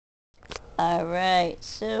Alright,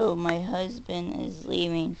 so my husband is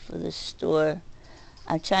leaving for the store.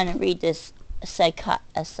 I'm trying to read this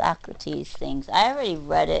Socrates things. I already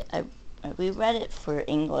read it. We read it for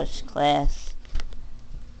English class.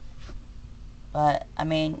 But, I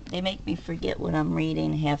mean, they make me forget what I'm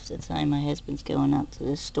reading half the time. My husband's going out to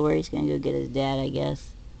the store. He's going to go get his dad, I guess.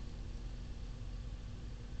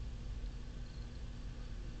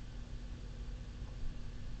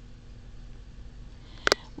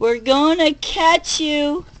 We're gonna catch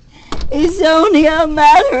you. It's only a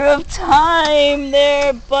matter of time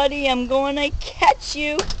there, buddy. I'm gonna catch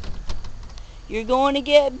you. You're going to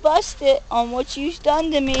get busted on what you've done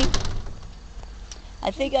to me. I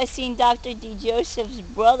think I seen Dr. D. Joseph's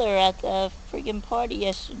brother at the friggin' party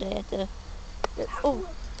yesterday at the oh,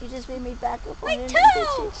 you just made me back up on your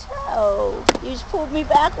toe. You just pulled me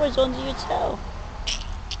backwards onto your toe.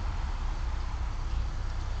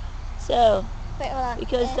 So,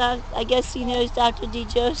 because I guess he knows Dr. D.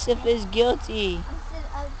 Joseph is guilty.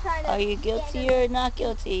 Are you guilty or not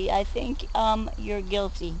guilty? I think you're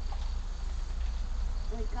guilty.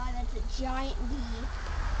 Oh my god, that's a giant bee.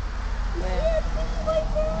 Where?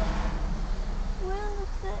 Where is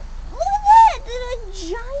that? Look at that! That's a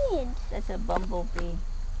giant! That's a bumblebee.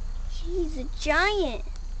 Jeez, a giant!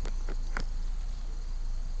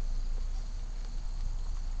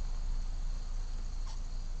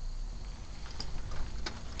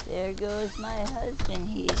 There goes my husband.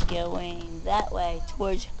 He's going that way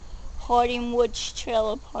towards Harding Woods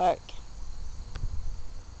Trailer Park.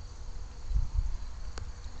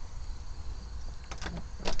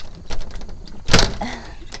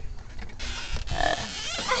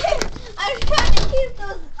 I'm trying to keep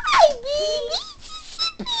those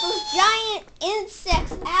those giant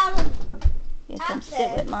insects out of You come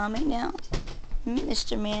sit with mommy now.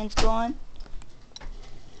 Mr. Man's gone.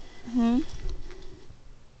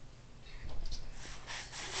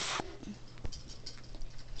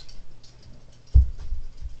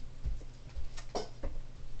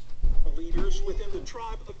 Leaders within the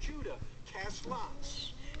tribe of Judah cast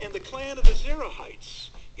lots, and the clan of the Zerahites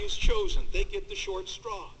is chosen. They get the short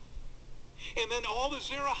straw. And then all the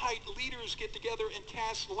Zerahite leaders get together and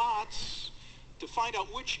cast lots to find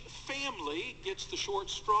out which family gets the short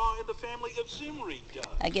straw, and the family of Zimri does.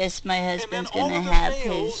 I guess my husband's going to have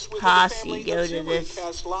his posse go to this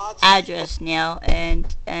address now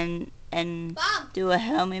and do a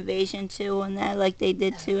home invasion too on that like they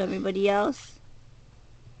did to everybody else.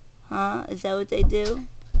 Huh? Is that what they do?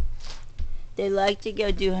 They like to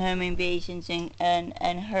go do home invasions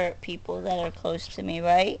and hurt people that are close to me,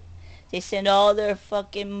 right? They send all their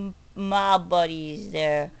fucking mob buddies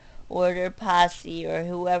there, or their posse, or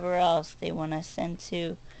whoever else they want to send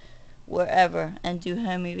to wherever, and do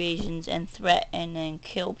home invasions and threaten and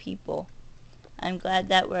kill people. I'm glad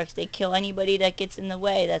that works. They kill anybody that gets in the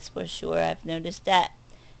way, that's for sure. I've noticed that.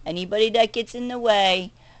 Anybody that gets in the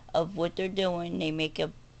way of what they're doing, they make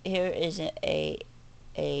a... Here is a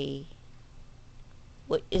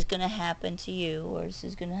what is going to happen to you, or this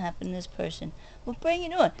is going to happen to this person. Well, bring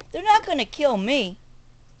it on. They're not going to kill me.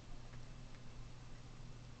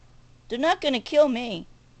 They're not going to kill me.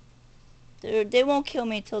 They won't kill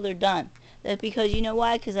me till they're done. That's because, you know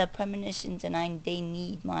why? Because I have premonitions, and they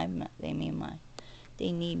need me. They need me.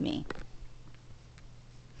 They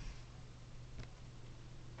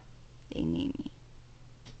need me.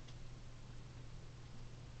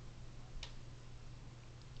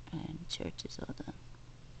 And church is all done.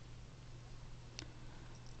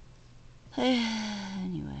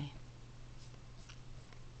 Anyway.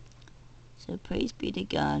 So praise be to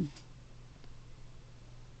God.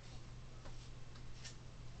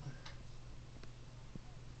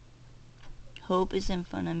 Hope is in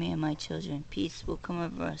front of me and my children. Peace will come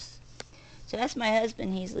over us. So that's my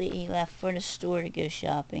husband. He left for the store to go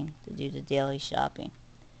shopping, to do the daily shopping.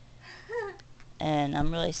 And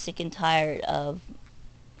I'm really sick and tired of...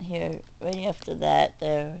 Here, right after that,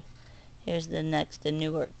 here's the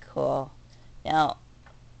Newark call. Now,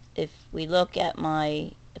 if we look at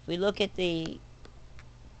the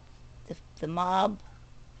mob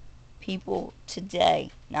people today,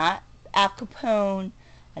 not Al Capone,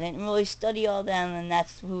 I didn't really study all them, and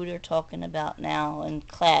that's who they're talking about now in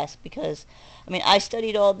class, because, I mean, I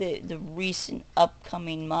studied all the recent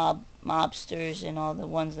upcoming mobsters and all the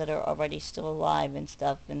ones that are already still alive and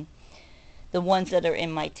stuff, and the ones that are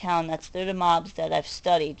in my town. They're the mobs that I've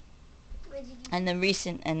studied, and the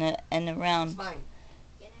recent and around.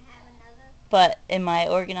 But in my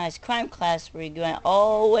organized crime class, we're going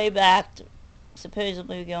all the way back to,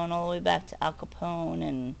 supposedly we're going all the way back to Al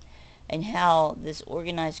Capone and how this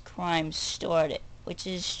organized crime started, which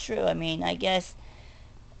is true. I mean, I guess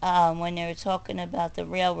when they were talking about the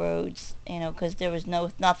railroads, you know, because there was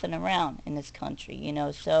nothing around in this country, you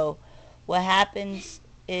know. So what happens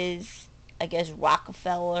is, I guess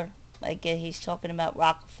Rockefeller, like he's talking about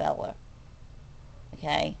Rockefeller,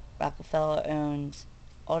 okay? Rockefeller owns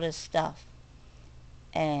all this stuff,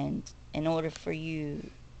 and in order for you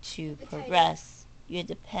to progress, you had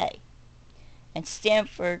to pay. And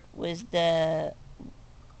Stanford was the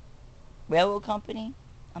railroad company.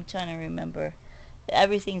 I'm trying to remember.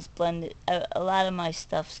 Everything's blended. A lot of my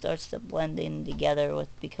stuff starts to blend in together with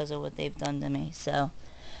because of what they've done to me. So,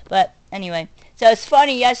 but anyway, so it's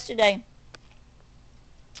funny yesterday.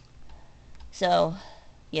 So,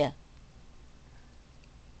 yeah.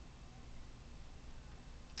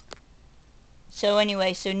 So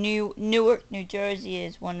anyway, so Newark, New Jersey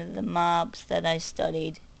is one of the mobs that I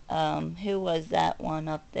studied. Who was that one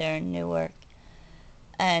up there in Newark?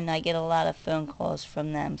 And I get a lot of phone calls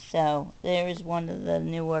from them. So there is one of the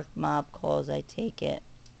Newark mob calls, I take it,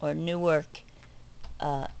 or Newark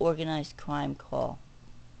organized crime call.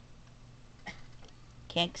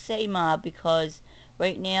 Can't say mob because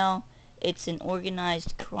right now it's an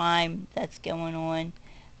organized crime that's going on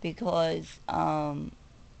because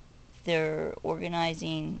they're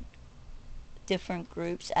organizing different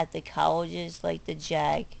groups at the colleges like the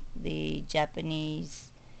JAG, the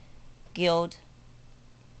Japanese Guild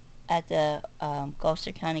at the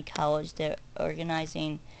Gloucester County College. They're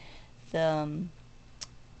organizing the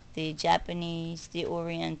the Japanese, the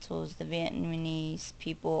Orientals, the Vietnamese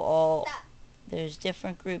people, all there's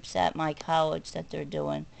different groups at my college that they're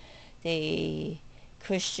doing. The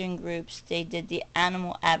Christian groups, they did the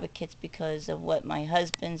animal advocates because of what my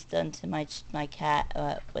husband's done to my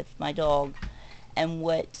cat with my dog, and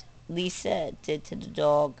what Lisa did to the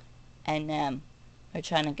dog, and them are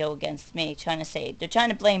trying to go against me, trying to say they're trying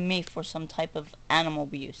to blame me for some type of animal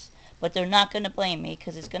abuse, but they're not going to blame me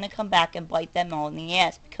because it's going to come back and bite them all in the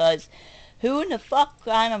ass. Because who in the fuck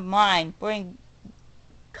kind of mind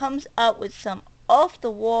comes up with some off the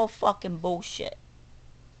wall fucking bullshit?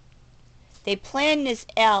 They planned this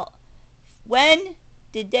out. When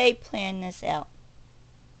did they plan this out?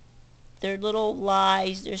 Their little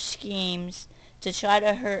lies, their schemes to try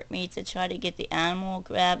to hurt me, to try to get the animal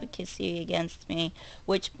advocacy against me,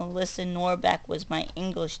 which Melissa Norbeck was my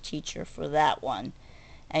English teacher for that one.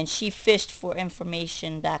 And she fished for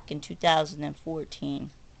information back in 2014.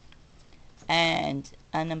 And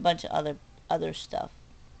a bunch of other stuff.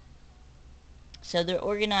 So they're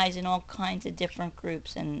organizing all kinds of different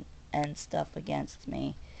groups and stuff against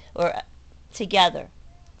me. Or together.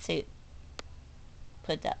 To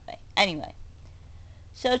put it that way. Anyway.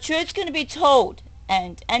 So truth's going to be told.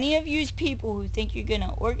 And any of you people who think you're going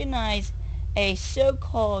to organize a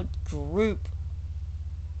so-called group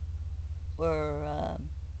or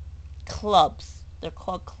clubs. They're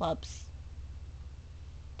called clubs.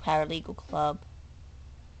 Paralegal club.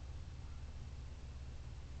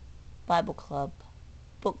 Bible club.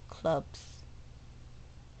 Book clubs.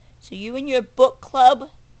 So you and your book club,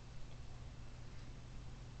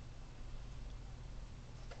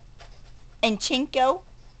 and Chinko,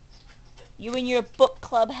 you and your book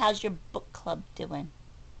club, how's your book club doing?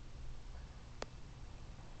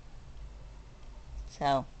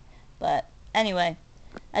 So, but anyway,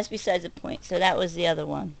 that's besides the point. So that was the other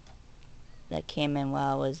one that came in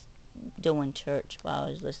while I was doing church, while I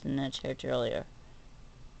was listening to church earlier.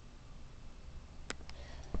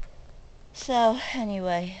 So,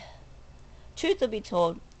 anyway, truth will be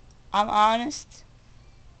told, I'm honest.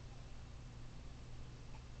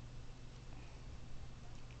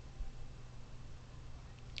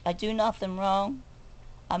 I do nothing wrong.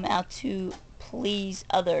 I'm out to please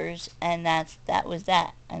others, and that was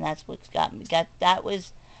that, and that's what got me.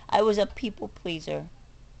 I was a people pleaser,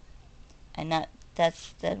 and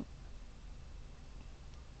that's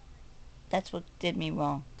what did me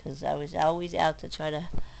wrong, because I was always out to try to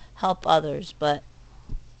help others,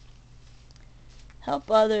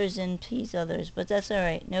 and please others, but that's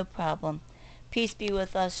alright, no problem. Peace be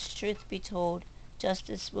with us, truth be told,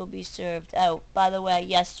 justice will be served. Oh, by the way,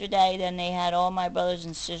 yesterday then they had all my brothers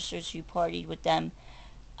and sisters who partied with them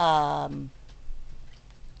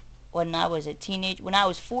when I was a teenager. When I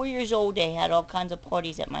was 4 years old, they had all kinds of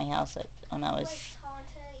parties at my house when I was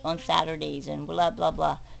on Saturdays and blah blah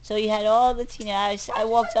blah. So you had all the teenagers. I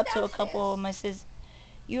walked up to a couple of them. I says,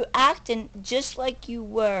 "You acting just like you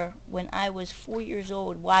were when I was 4 years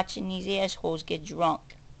old, watching these assholes get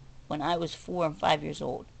drunk when I was 4 and 5 years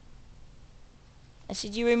old." I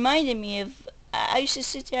said, "You reminded me of. I used to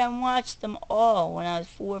sit there and watch them all when I was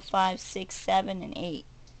 4, 5, 6, 7, and 8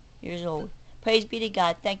 years old." Praise be to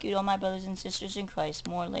God. Thank you to all my brothers and sisters in Christ.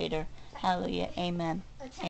 More later. Hallelujah. Amen.